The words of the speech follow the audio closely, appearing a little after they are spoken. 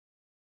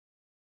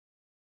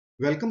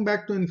Welcome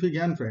back to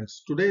infyGyan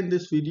friends. Today in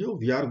this video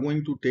we are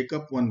going to take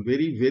up one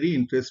very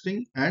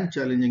interesting and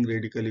challenging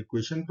radical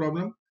equation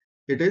problem.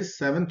 It is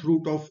 7th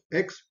root of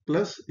x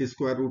plus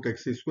square root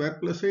x square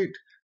plus 8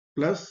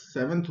 plus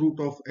 7th root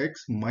of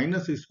x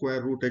minus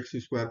square root x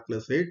square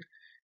plus 8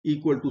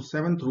 equal to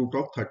 7th root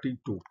of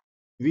 32.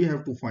 We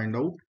have to find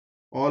out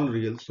all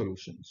real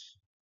solutions.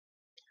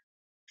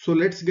 So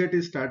let's get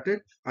started.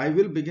 I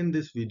will begin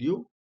this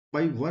video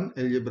by one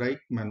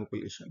algebraic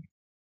manipulation.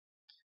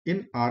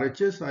 In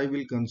RHS, I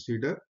will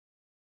consider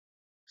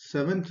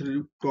 7th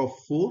root of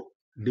 4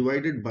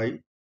 divided by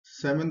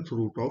 7th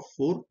root of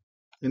 4.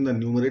 In the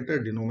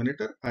numerator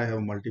denominator, I have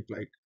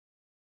multiplied.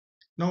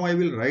 Now I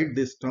will write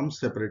this term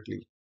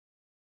separately.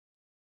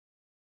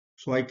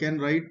 So I can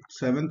write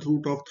 7th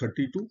root of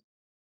 32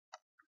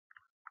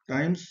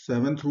 times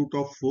 7th root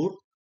of 4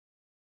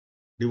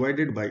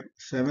 divided by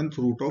 7th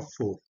root of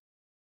 4.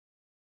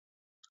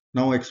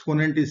 Now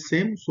exponent is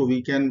same, so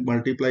we can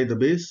multiply the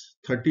base.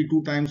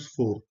 32 times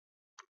 4.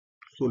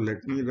 So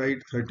let me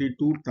write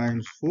 32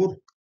 times 4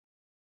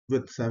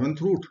 with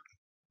 7th root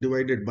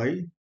divided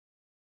by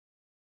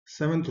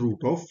 7th root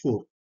of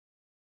 4.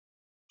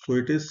 So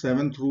it is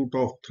 7th root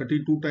of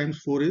 32 times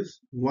 4 is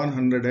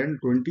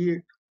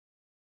 128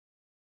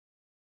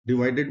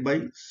 divided by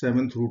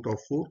 7th root of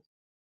 4.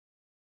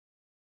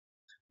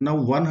 Now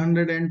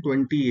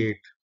 128,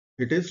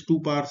 it is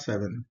 2 power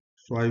 7.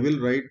 So I will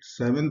write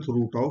 7th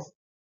root of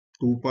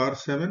 2 power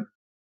 7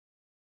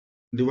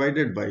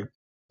 divided by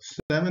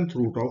 7th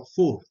root of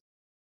 4.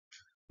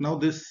 Now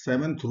this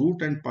 7th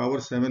root and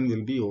power 7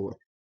 will be over.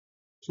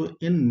 So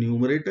in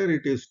numerator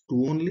it is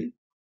 2 only.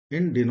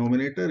 In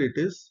denominator it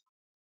is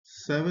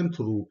 7th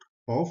root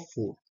of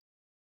 4.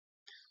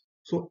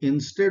 So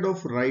instead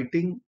of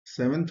writing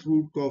 7th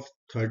root of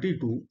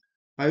 32,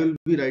 I will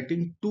be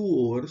writing 2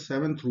 over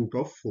 7th root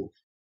of 4.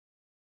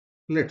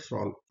 Let's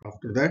solve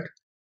after that.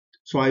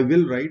 So I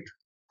will write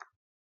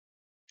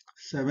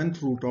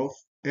 7th root of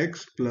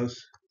x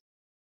plus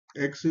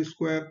x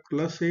square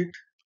plus 8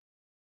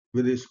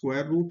 with a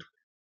square root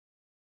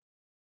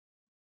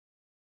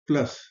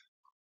plus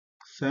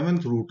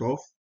 7th root of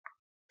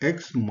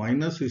x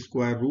minus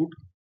square root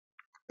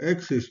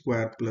x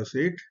square plus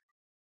 8,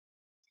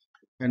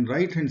 and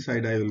right hand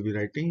side I will be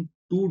writing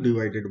 2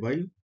 divided by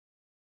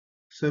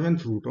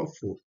 7th root of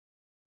 4.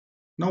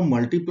 Now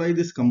multiply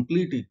this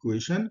complete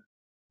equation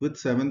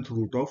with 7th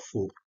root of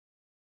 4.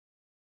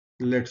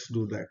 Let's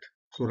do that.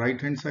 So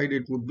right hand side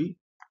it would be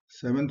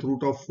 7th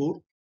root of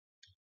 4.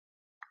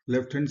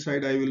 Left hand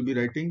side I will be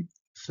writing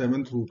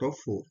 7th root of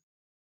 4.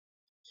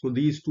 So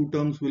these two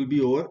terms will be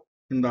over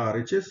in the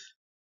RHS.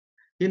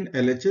 In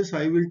LHS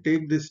I will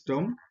take this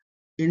term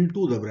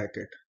into the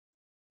bracket.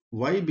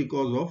 Why?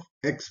 Because of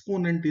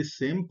exponent is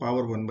same,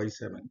 power 1 by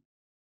 7.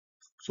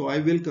 So I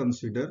will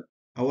consider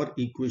our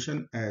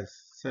equation as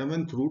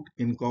 7th root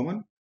in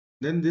common.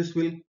 Then this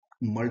will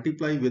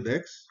multiply with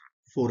x,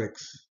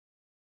 4x.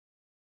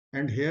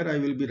 And here I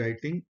will be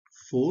writing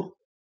 4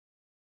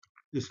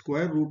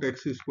 square root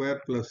x square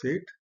plus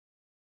 8.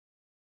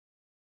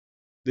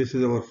 This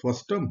is our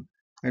first term.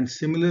 And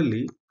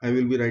similarly, I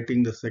will be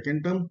writing the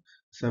second term,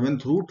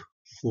 7th root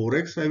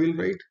 4x I will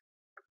write.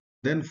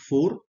 Then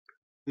 4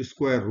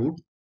 square root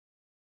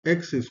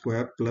x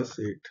square plus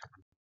 8.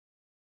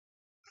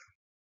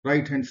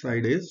 Right hand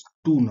side is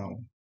 2 now.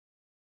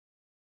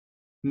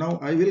 Now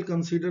I will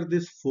consider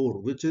this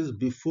 4 which is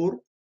before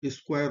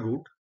square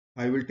root.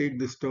 I will take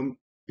this term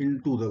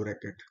into the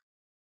bracket.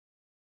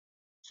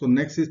 So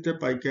next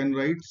step I can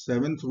write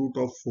 7th root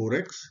of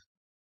 4x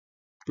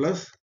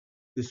plus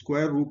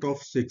square root of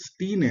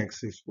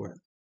 16x square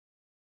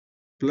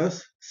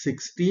plus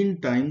 16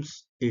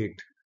 times 8.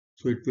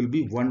 So it will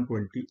be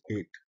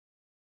 128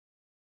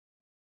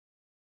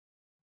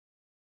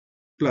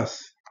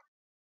 plus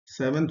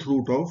 7th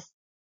root of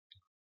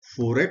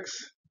 4x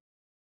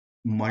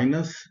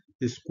minus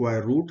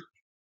square root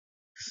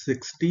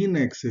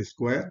 16x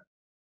square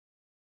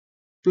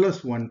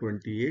plus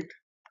 128,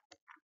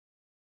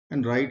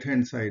 and right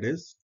hand side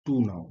is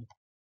 2 now.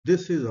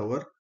 This is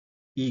our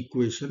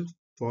equation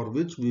for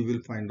which we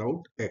will find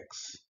out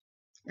x,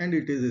 and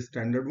it is a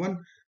standard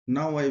one.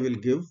 Now I will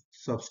give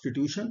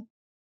substitution.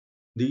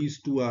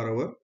 These two are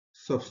our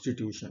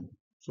substitution.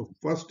 So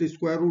first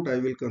square root I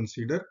will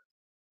consider,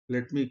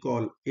 let me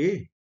call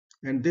a,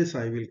 and this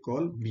I will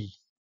call b.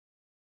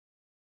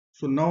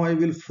 So now I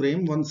will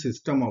frame one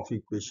system of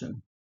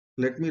equation.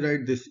 Let me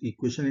write this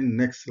equation in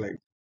next slide.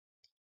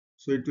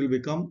 So it will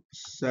become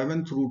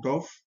 7th root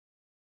of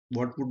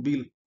what would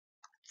be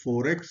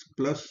 4x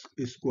plus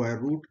square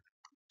root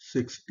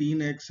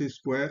 16x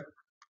square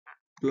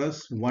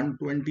plus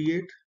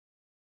 128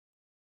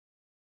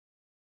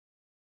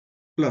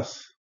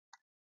 plus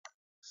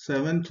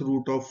 7th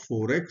root of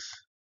 4x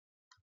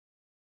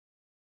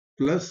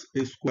plus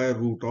square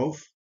root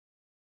of,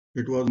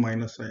 it was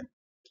minus sign,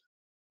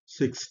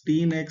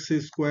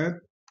 16x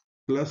square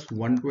plus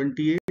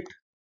 128,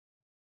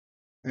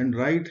 and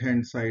right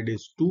hand side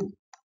is 2.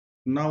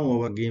 Now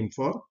our game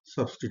for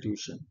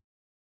substitution.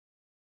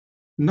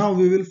 Now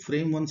we will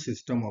frame one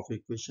system of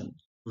equations.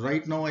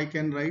 Right now I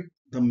can write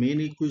the main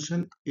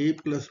equation a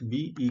plus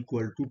b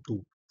equal to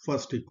 2.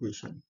 First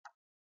equation.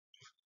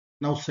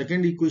 Now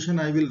second equation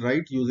I will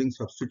write using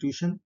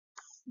substitution.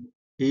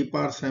 A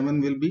power 7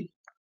 will be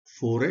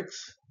 4x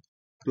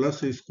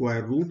plus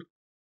square root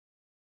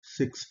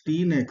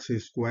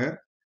 16x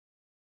square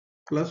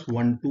plus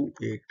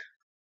 128.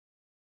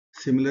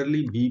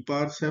 Similarly b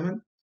power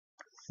 7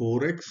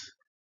 4x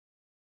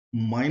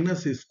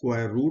minus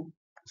square root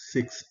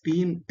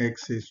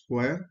 16x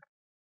square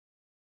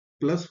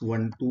plus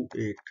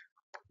 128.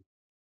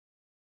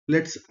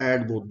 Let's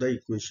add both the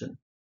equation.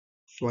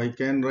 So I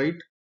can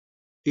write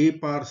a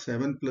power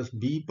 7 plus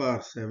b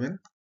power 7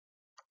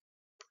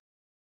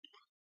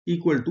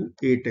 equal to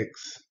 8x.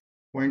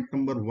 Point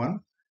number 1,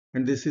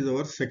 and this is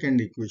our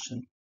second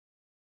equation.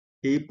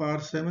 A power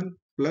 7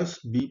 plus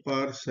b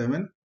power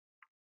 7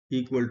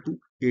 equal to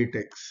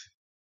 8x.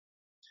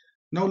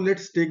 Now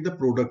let's take the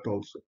product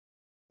also.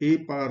 A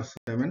power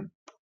 7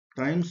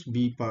 times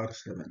b power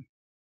 7.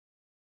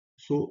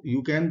 So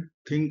you can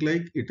think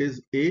like it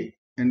is a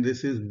and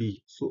this is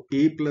b. So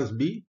a plus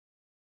b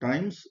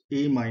times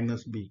a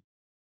minus b.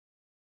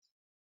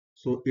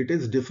 So it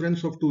is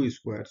difference of two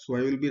squares. So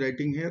I will be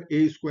writing here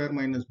a square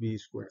minus b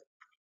square.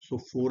 So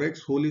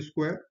 4x whole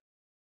square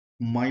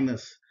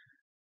minus,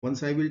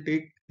 once I will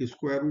take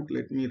square root,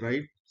 let me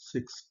write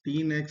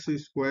 16x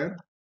square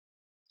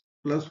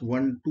plus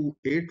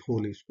 128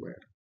 whole square.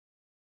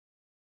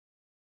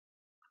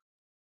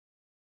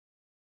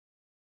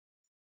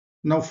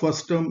 Now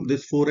first term,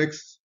 this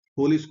 4x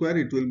whole square,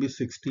 it will be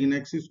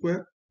 16x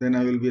square. Then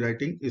I will be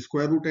writing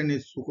square root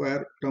and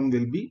square term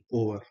will be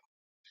over.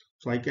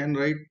 So I can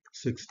write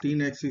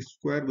 16x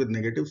square with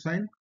negative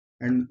sign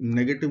and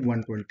negative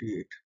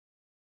 128.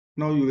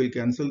 Now you will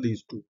cancel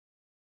these two.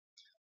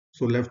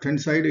 So left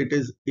hand side it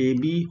is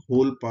ab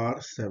whole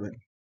power 7.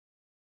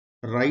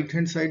 Right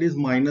hand side is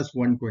minus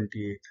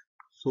 128.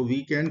 So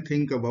we can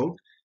think about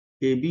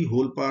ab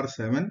whole power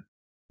 7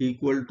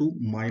 equal to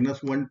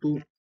minus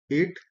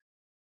 128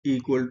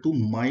 equal to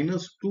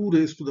minus 2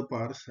 raised to the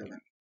power 7.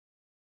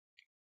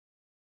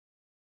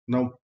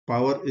 Now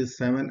power is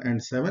 7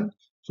 and 7.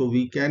 So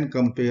we can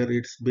compare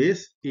its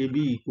base ab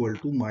equal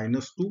to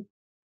minus 2.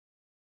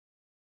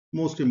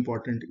 Most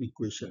important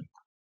equation.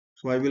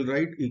 So I will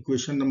write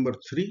equation number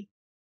 3.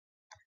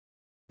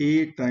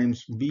 A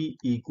times b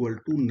equal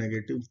to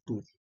negative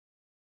 2.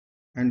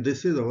 And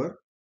this is our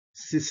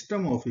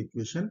system of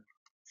equation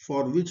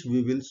for which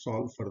we will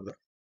solve further.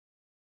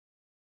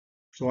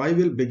 So I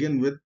will begin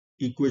with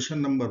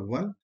equation number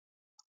 1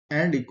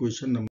 and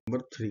equation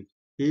number 3.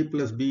 A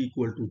plus b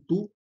equal to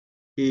 2,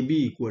 ab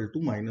equal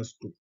to minus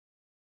 2.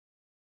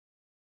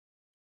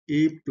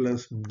 A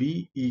plus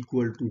b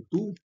equal to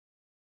 2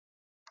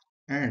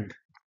 and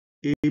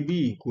ab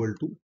equal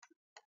to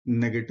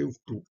negative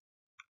 2.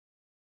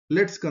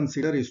 Let's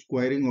consider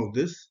squaring of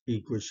this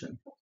equation.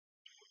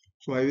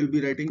 So I will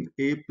be writing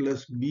a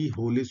plus b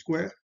whole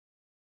square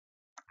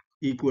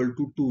equal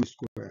to 2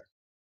 square.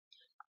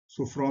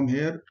 So from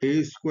here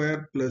a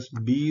square plus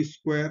b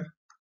square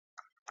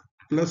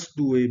plus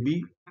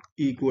 2ab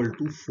equal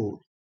to 4.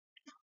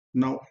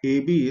 Now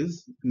ab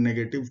is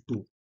negative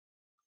 2.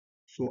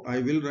 So I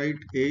will write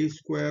a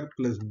square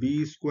plus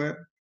b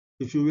square.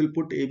 If you will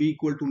put ab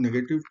equal to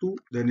negative 2,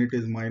 then it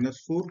is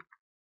minus 4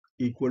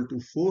 equal to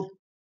 4.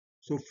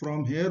 So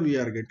from here we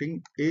are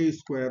getting a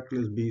square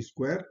plus b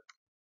square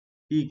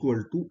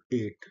equal to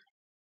 8.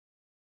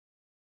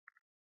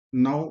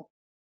 Now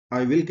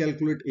I will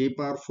calculate a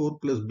power 4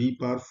 plus b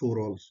power 4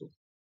 also.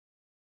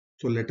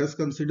 So let us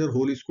consider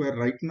whole square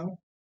right now.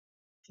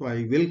 So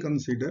I will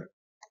consider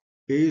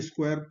a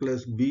square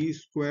plus b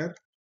square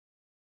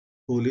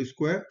whole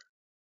square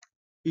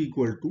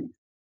equal to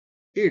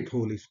 8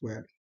 whole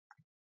square.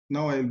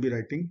 Now I will be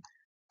writing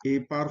a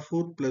power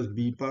 4 plus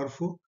b power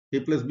 4, a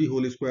plus b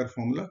whole square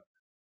formula,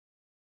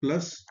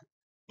 plus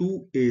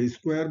 2a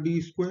square b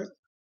square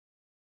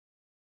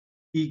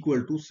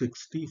equal to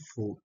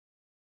 64.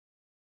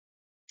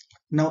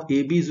 Now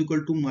ab is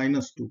equal to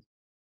minus 2.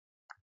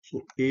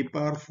 So a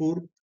power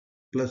 4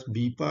 plus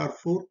b power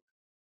 4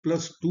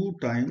 plus 2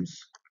 times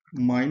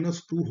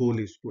minus 2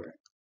 whole square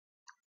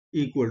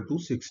equal to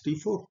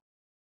 64.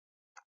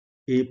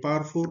 A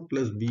power 4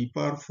 plus b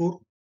power 4,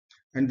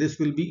 and this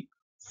will be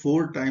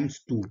 4 times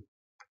 2,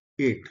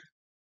 8.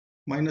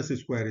 Minus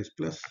square is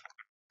plus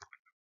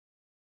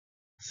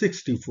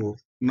 64.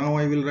 Now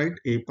I will write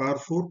a power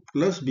 4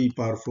 plus b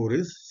power 4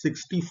 is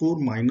 64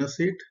 minus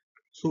 8,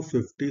 so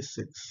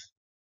 56.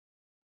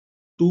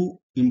 Two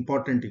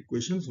important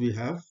equations we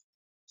have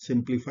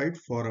simplified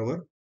for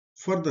our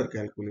further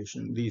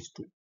calculation, these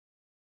two.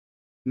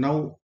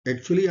 Now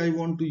actually I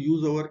want to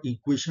use our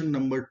equation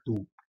number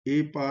 2,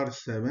 a power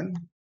 7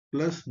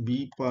 plus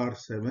b power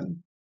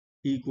 7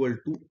 equal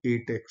to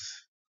 8x.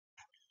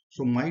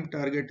 So my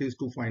target is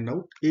to find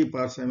out a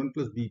power 7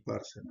 plus b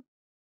power 7.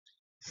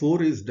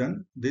 4 is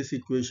done. This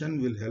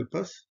equation will help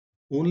us.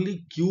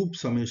 Only cube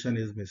summation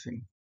is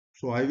missing.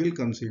 So I will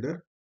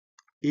consider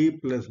a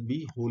plus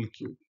b whole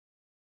cube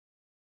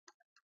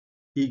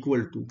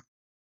equal to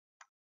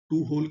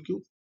 2 whole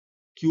cube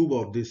cube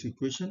of this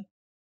equation.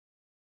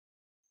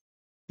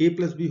 A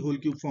plus b whole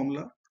cube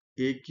formula,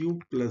 a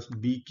cube plus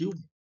b cube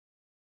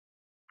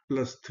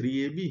plus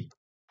 3ab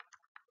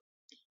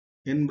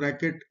in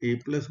bracket a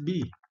plus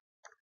b,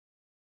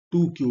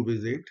 2 cube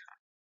is 8.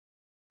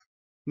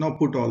 Now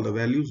put all the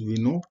values. We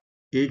know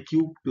a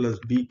cube plus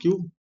b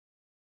cube,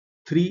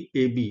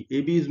 3ab.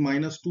 ab is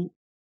minus 2,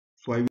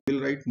 so I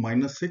will write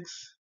minus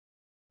 6.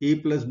 A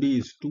plus b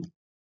is 2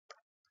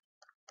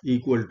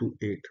 equal to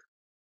 8.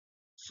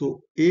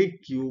 So a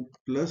cube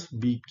plus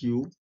b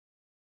cube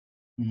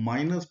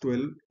minus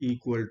 12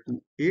 equal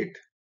to 8,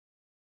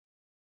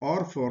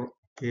 or for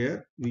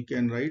here we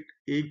can write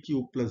a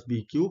cube plus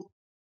b cube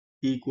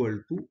equal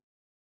to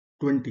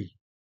 20.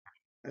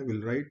 I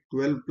will write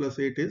 12 plus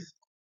 8 is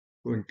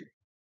 20.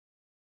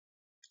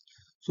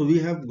 So we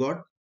have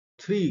got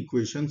 3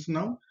 equations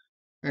now,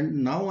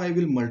 and now I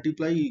will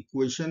multiply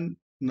equation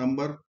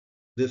number,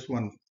 this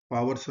one,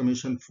 power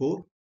summation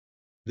 4,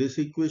 this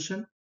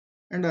equation,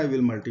 and I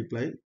will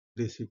multiply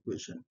this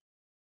equation.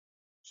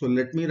 So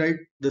let me write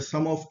the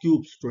sum of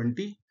cubes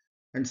 20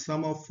 and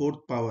sum of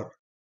fourth power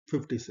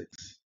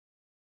 56.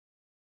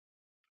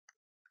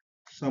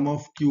 Sum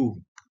of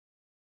cube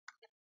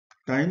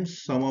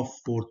times sum of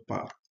fourth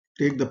power.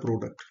 Take the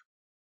product.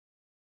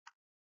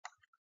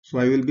 So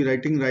I will be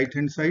writing right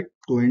hand side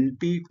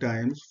 20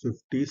 times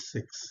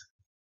 56.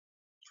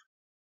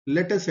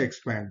 Let us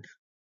expand.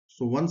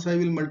 So once I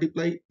will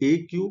multiply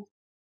a cube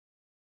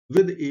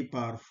with a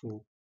power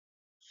 4.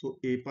 So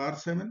a power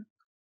 7.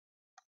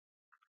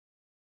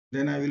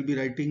 Then I will be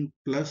writing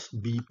plus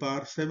b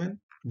power 7,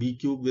 b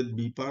cube with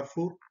b power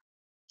 4.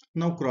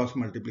 Now cross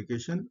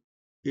multiplication,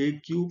 a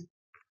cube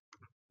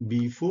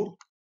b4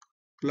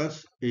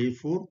 plus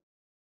a4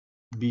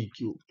 b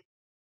cube.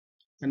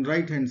 And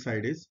right hand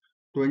side is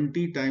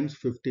 20 times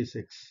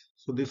 56.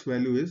 So this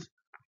value is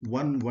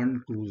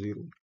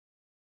 1120.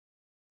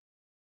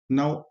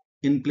 Now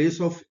in place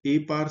of a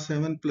power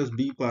 7 plus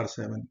b power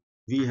 7,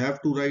 we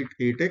have to write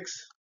 8x,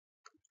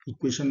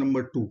 equation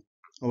number 2,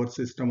 our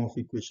system of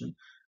equation.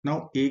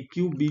 Now a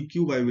cube b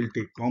cube I will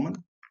take common.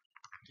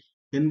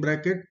 In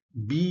bracket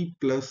b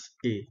plus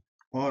a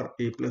or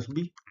a plus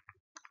b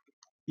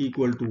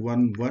equal to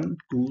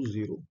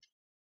 1120.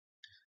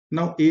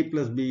 Now a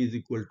plus b is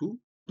equal to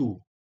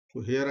 2.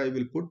 So here I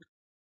will put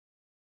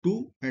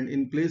 2, and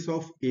in place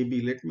of ab,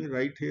 let me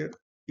write here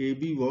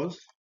ab was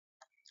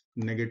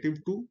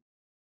negative 2,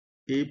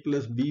 a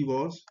plus b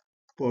was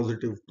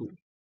positive 2.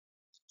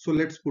 So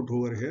let's put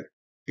over here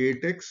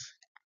 8x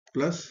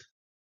plus,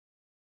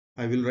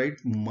 I will write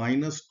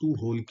minus 2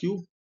 whole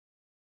cube,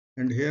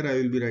 and here I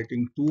will be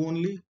writing 2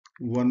 only,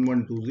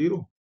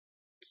 1120.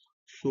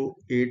 So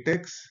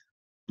 8x,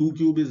 2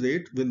 cube is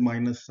 8 with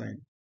minus sign.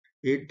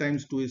 8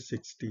 times 2 is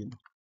 16,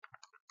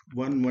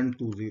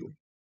 1120.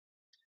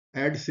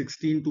 Add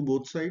 16 to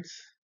both sides.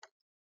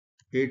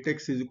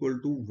 8x is equal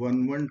to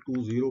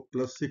 1120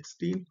 plus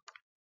 16.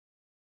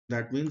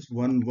 That means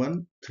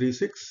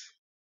 1136.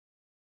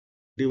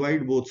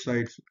 Divide both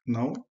sides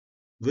now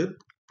with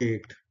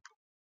 8.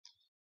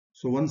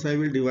 So once I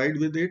will divide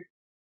with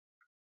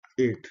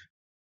 8.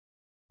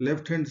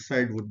 Left hand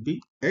side would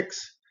be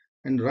x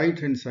and right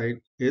hand side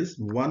is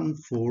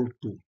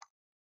 142,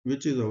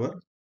 which is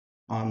our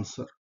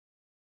answer.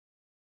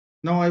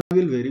 Now I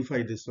will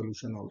verify this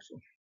solution also.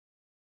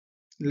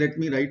 Let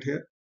me write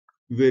here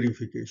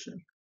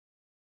verification.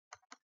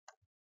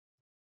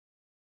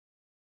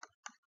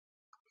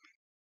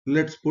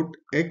 Let's put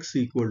x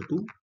equal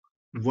to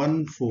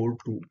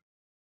 142.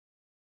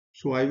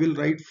 So I will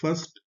write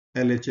first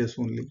LHS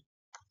only.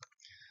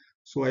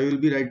 So I will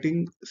be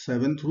writing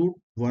 7th root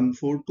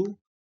 142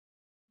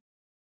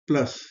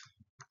 plus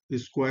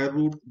square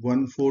root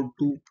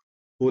 142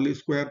 whole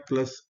square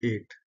plus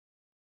 8.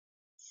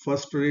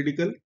 First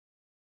radical.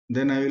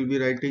 Then I will be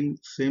writing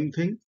same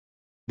thing,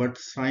 but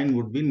sign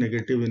would be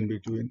negative in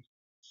between.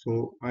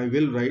 So I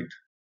will write.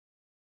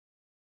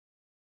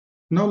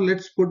 Now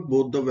let's put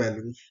both the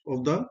values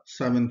of the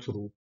 7th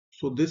root.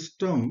 So this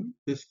term,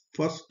 this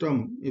first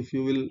term, if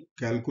you will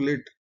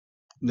calculate,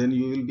 then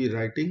you will be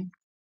writing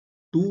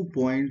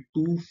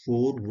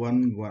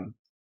 2.2411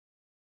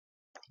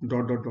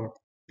 dot dot dot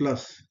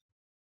plus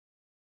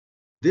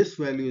this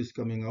value is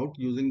coming out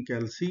using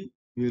calci.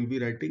 We will be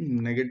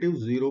writing negative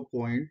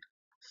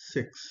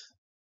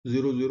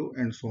 0.600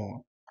 and so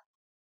on.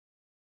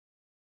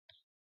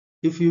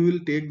 If you will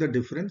take the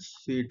difference,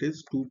 see it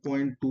is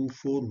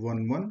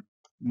 2.2411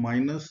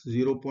 minus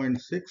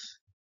 0.6,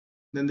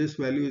 then this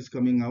value is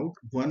coming out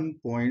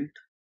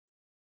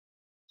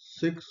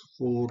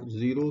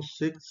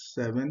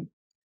 1.64067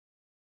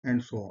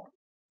 and so on.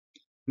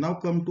 Now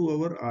come to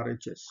our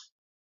RHS.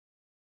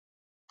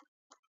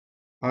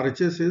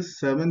 RHS is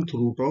 7th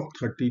root of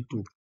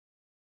 32.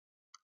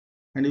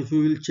 And if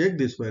you will check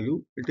this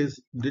value, it is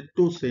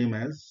ditto same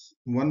as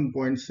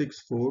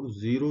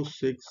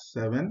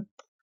 1.64067.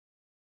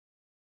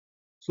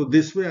 So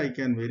this way I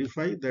can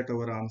verify that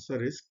our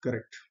answer is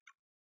correct.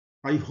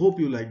 I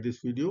hope you like this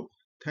video.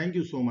 Thank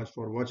you so much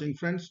for watching,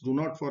 friends. Do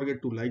not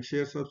forget to like,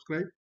 share,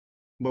 subscribe.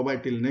 Bye bye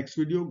till next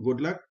video.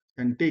 Good luck.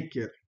 and take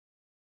care.